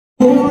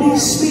Holy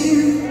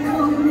Spirit,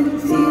 come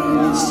and fill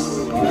this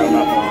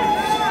place.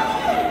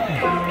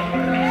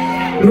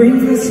 Bring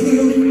us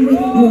healing with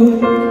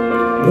your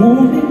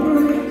warm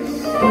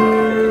embrace.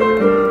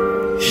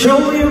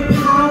 Show your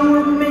power,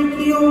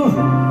 make your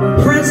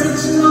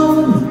presence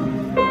known.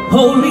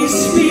 Holy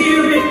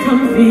Spirit,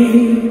 come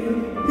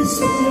fill this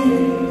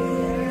place.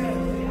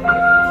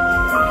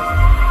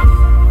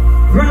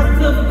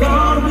 Breath of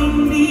God, we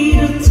need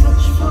a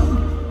touch from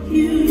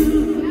you.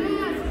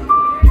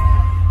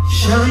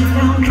 Shine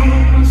down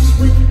on us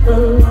with the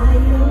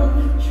light of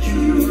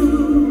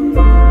truth.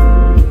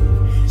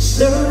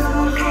 Stir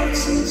our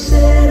hearts and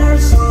set our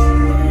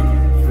spirit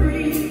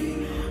free.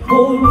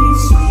 Holy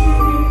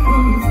Spirit,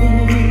 come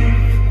fill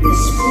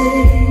this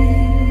place.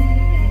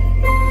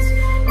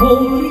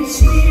 Holy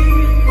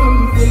Spirit,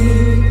 come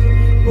fill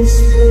this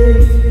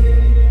place.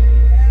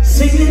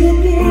 Sing it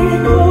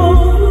again,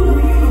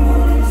 Holy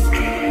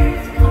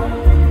Spirit,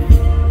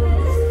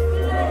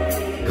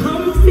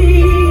 come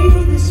fill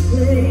this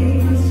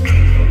place.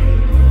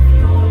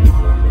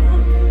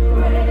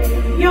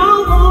 Your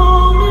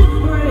warm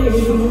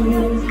embrace.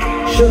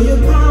 Show your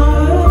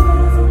power,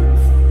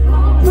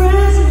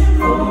 presence,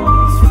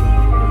 Lord.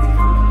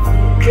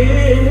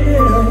 Yeah.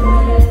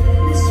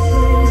 This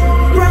place,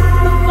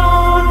 breath of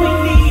God, we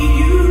need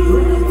you.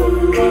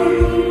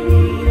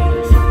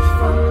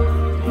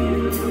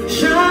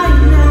 Shine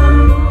down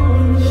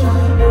on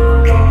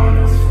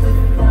us with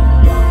the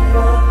light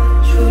of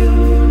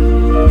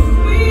truth.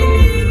 We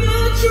need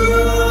the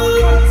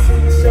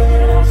truth.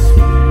 Set our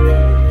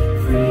spirit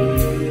free.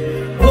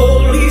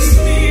 Holy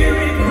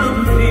Spirit, come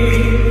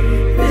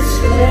fill this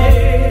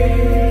place.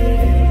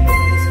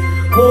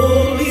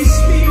 Holy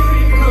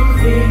Spirit, come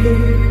fill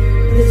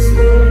this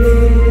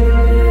place.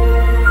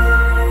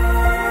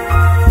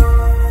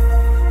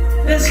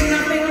 There's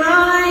nothing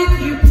like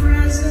your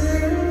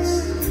presence.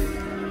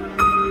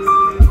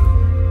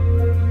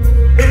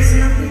 There's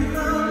nothing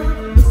like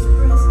His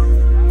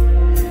presence.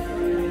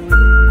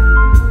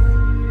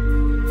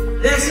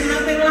 There's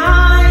nothing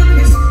like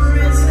His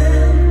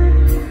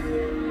presence.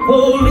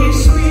 Holy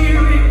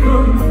Spirit,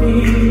 come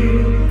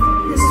fill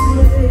this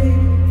place.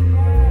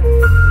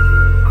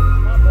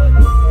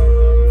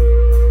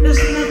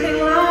 There's nothing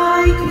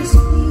like His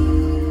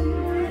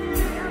peace.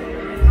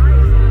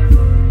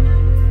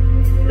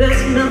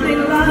 There's nothing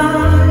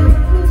like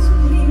His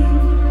peace.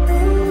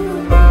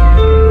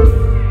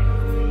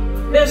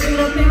 There's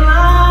nothing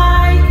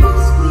like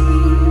His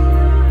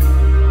peace.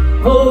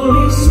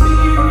 Holy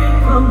Spirit,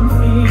 come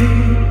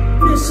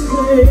fill this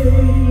place.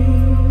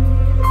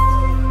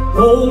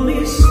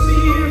 Holy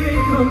Spirit,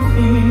 come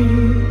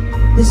fill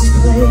this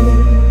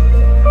place.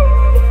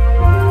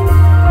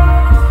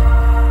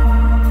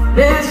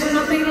 There's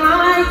nothing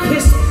like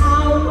His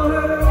power.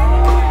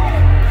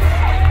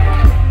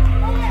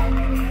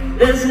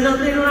 There's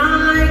nothing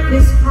like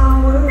His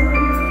power.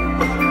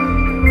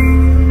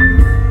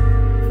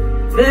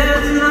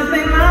 There's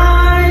nothing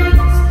like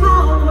His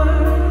power.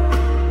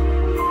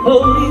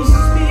 Holy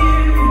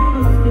Spirit,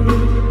 come fill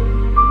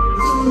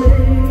this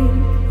place.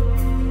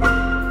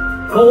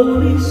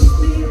 Holy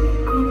Spirit,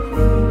 come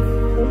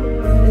fill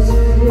this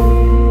place.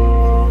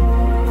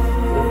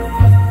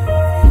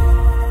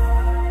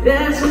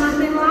 There's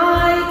nothing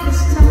like His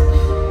touch.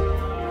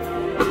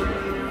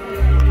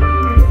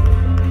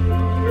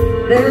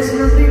 There's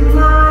nothing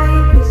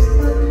like His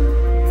touch.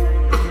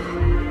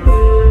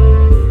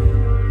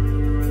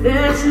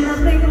 There's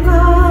nothing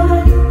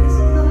like His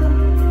love.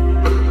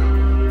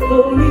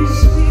 Holy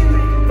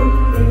Spirit, come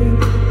fill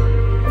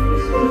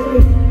this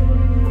place.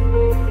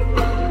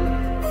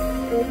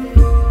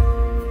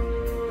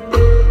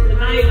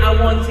 Tonight I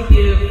want to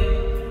give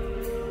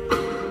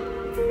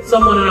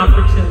someone an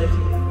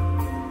opportunity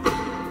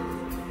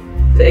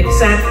to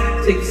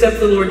accept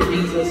the Lord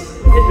Jesus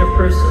as your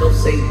personal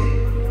Savior.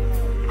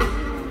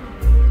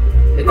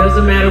 It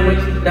doesn't matter what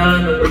you've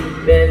done or where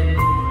you've been.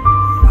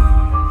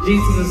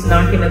 Jesus is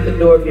knocking at the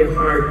door of your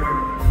heart,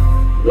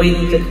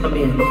 waiting to come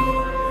in,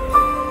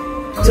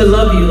 to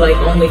love you like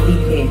only He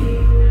can.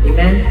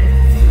 Amen?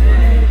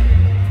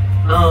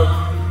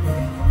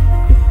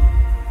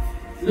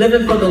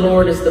 Living for the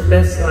Lord is the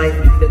best life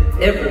you could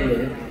ever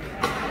live.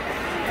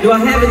 Do I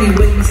have any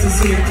witnesses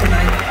here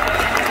tonight?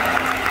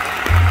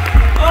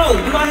 Oh,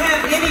 do I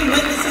have any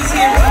witnesses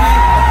here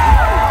tonight?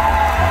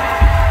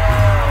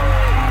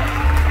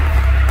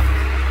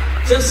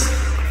 Just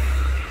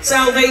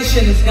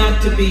salvation has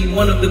got to be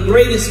one of the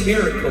greatest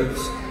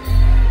miracles.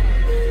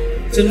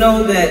 To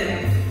know that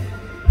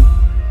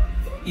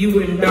you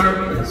were in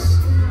darkness,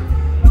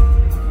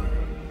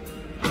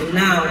 and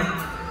now,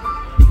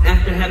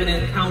 after having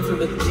an encounter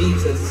with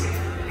Jesus,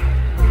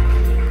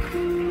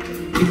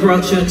 He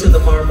brought you into the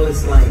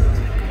marvelous light.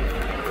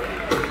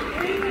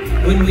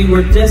 When we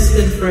were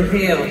destined for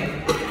hell,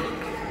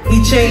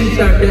 He changed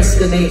our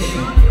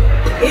destination.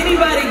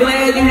 Anybody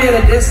glad you had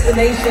a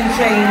destination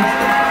change?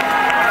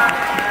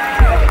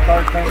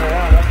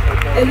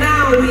 And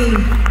now we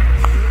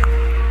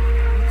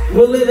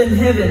will live in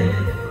heaven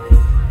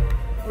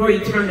for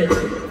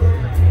eternity.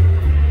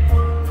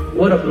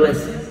 What a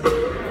blessing.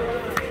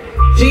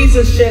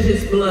 Jesus shed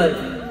his blood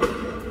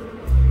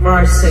for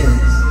our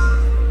sins,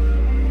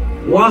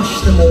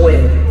 washed them away.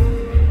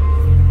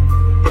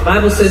 The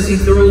Bible says he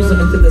throws them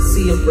into the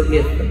sea of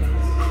forgiveness,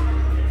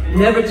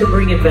 never to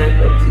bring it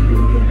back up to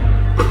you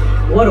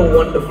again. What a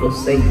wonderful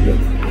Savior.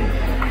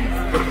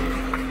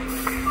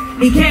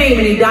 He came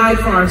and he died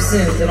for our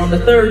sins, and on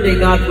the third day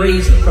God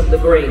raised him from the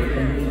grave,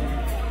 and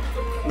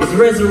he was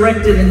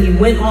resurrected, and he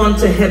went on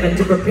to heaven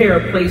to prepare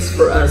a place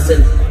for us.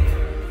 And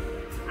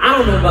I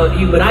don't know about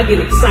you, but I get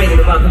excited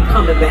about him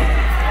coming back.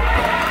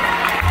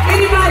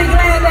 Anybody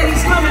glad that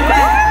he's coming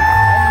back?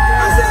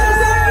 I said, is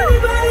there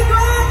anybody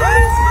glad that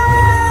he's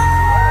coming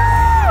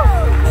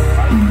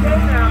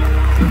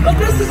back? But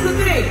this is the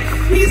thing.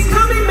 He's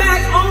coming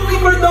back only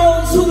for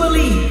those who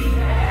believe.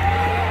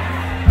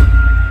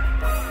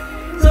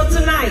 So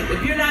tonight,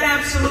 if you're not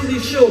absolutely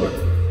sure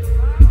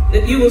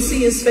that you will see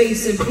his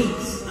face in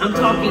peace, I'm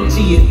talking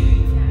to you.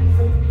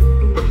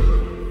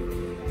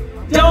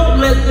 Don't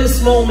let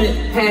this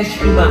moment pass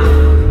you by.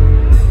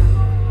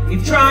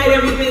 You've tried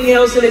everything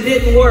else and it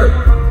didn't work,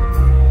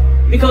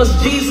 because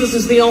Jesus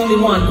is the only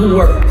one who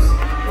works.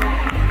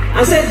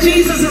 I said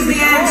Jesus is the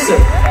answer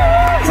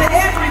to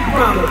every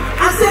problem.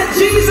 I said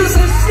Jesus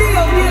is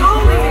still the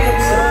only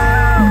answer.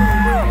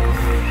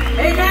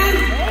 Amen?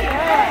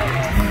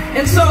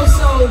 And so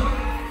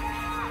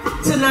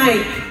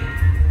tonight,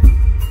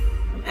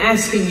 I'm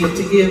asking you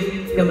to give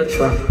him a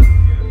try.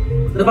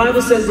 The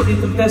Bible says if you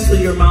confess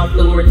with your mouth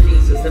the Lord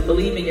Jesus and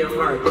believe in your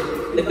heart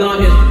that God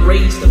has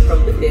raised him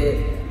from the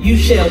dead, you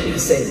shall be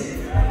saved.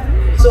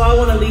 So I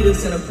want to lead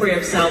us in a prayer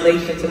of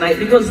salvation tonight,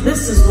 because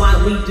this is why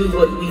we do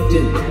what we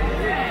do.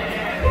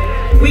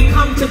 We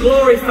come to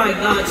glorify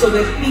God so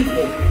that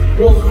people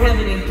will have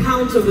an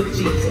encounter with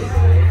Jesus,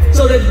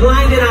 so that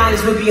blinded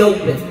eyes will be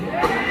open.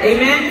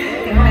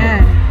 Amen?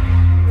 Amen.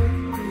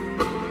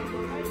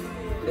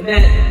 And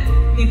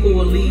that people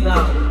will leave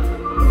out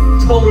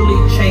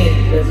totally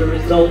changed as a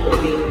result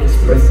of being in his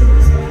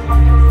presence.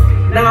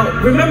 Now,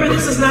 remember,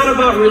 this is not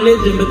about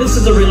religion, but this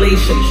is a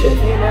relationship.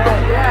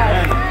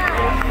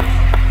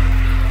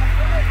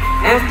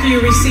 After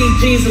you receive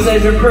Jesus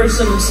as your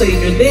personal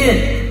Savior,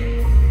 then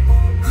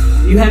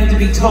you have to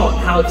be taught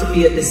how to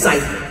be a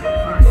disciple.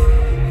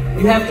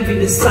 You have to be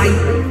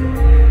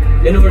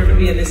discipled in order to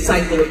be a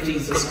disciple of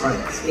Jesus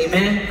Christ.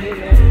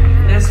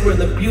 Amen? That's where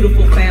the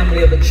beautiful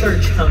family of the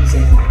church comes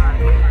in.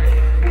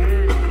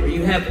 Where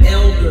you have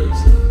elders,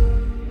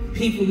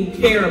 people who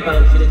care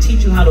about you to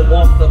teach you how to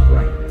walk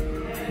upright,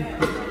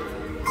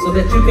 so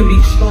that you can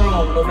be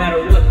strong no matter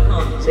what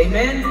comes.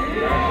 Amen?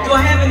 Do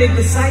I have any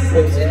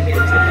disciples in here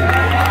today?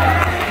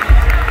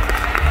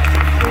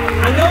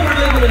 I know we're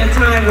living in a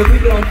time where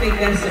people don't think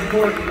that's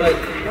important, but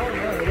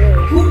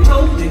who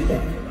told you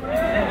that?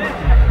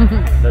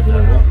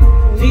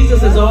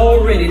 Jesus has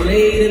already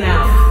laid it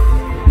out.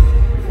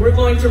 We're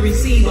going to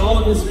receive all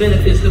of his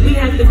benefits, but we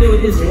have to do it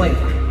his way.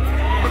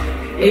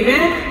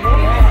 Amen?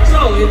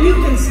 So if you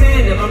can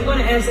stand up, I'm going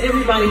to ask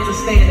everybody to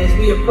stand as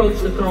we approach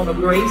the throne of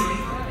grace.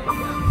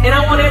 And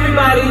I want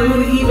everybody,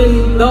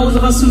 even those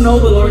of us who know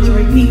the Lord, to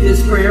repeat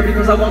this prayer,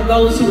 because I want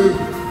those who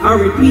are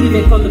repeating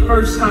it for the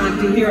first time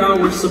to hear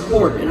our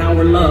support and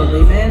our love.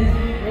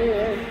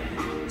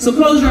 Amen? So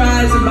close your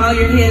eyes and bow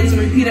your heads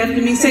and repeat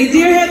after me. Say,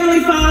 Dear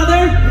Heavenly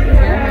Father, Dear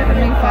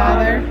Heavenly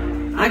Father,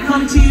 I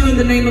come to you in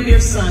the name of your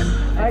Son,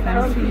 I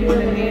come to you in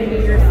the name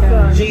of your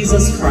Son,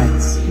 Jesus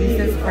Christ.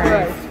 Jesus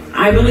Christ.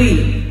 I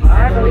believe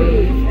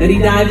that he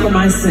died for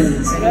my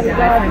sins.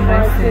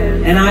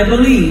 And I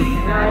believe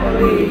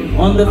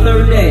on the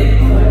third day,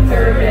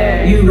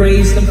 you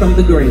raised him from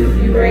the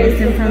grave. You raised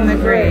him from the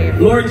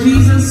grave. Lord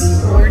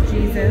Jesus,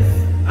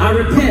 I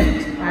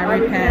repent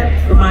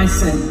for my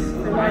sins.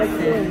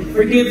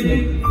 Forgive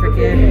me.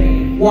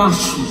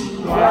 Wash me.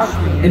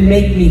 And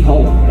make me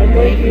whole.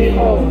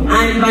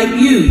 I invite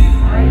you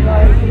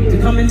to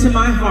come into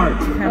my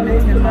heart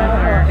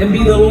and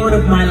be the Lord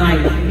of my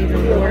life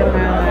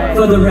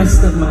for the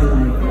rest of my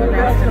life.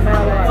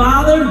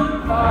 Father,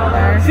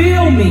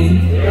 fill me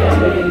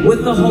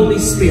with the Holy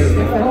Spirit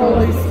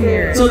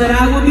so that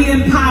I will be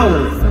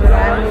empowered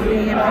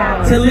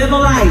to live a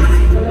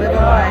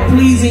life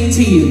pleasing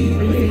to you.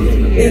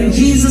 In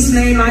Jesus'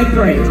 name I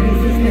pray.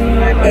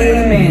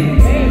 Amen.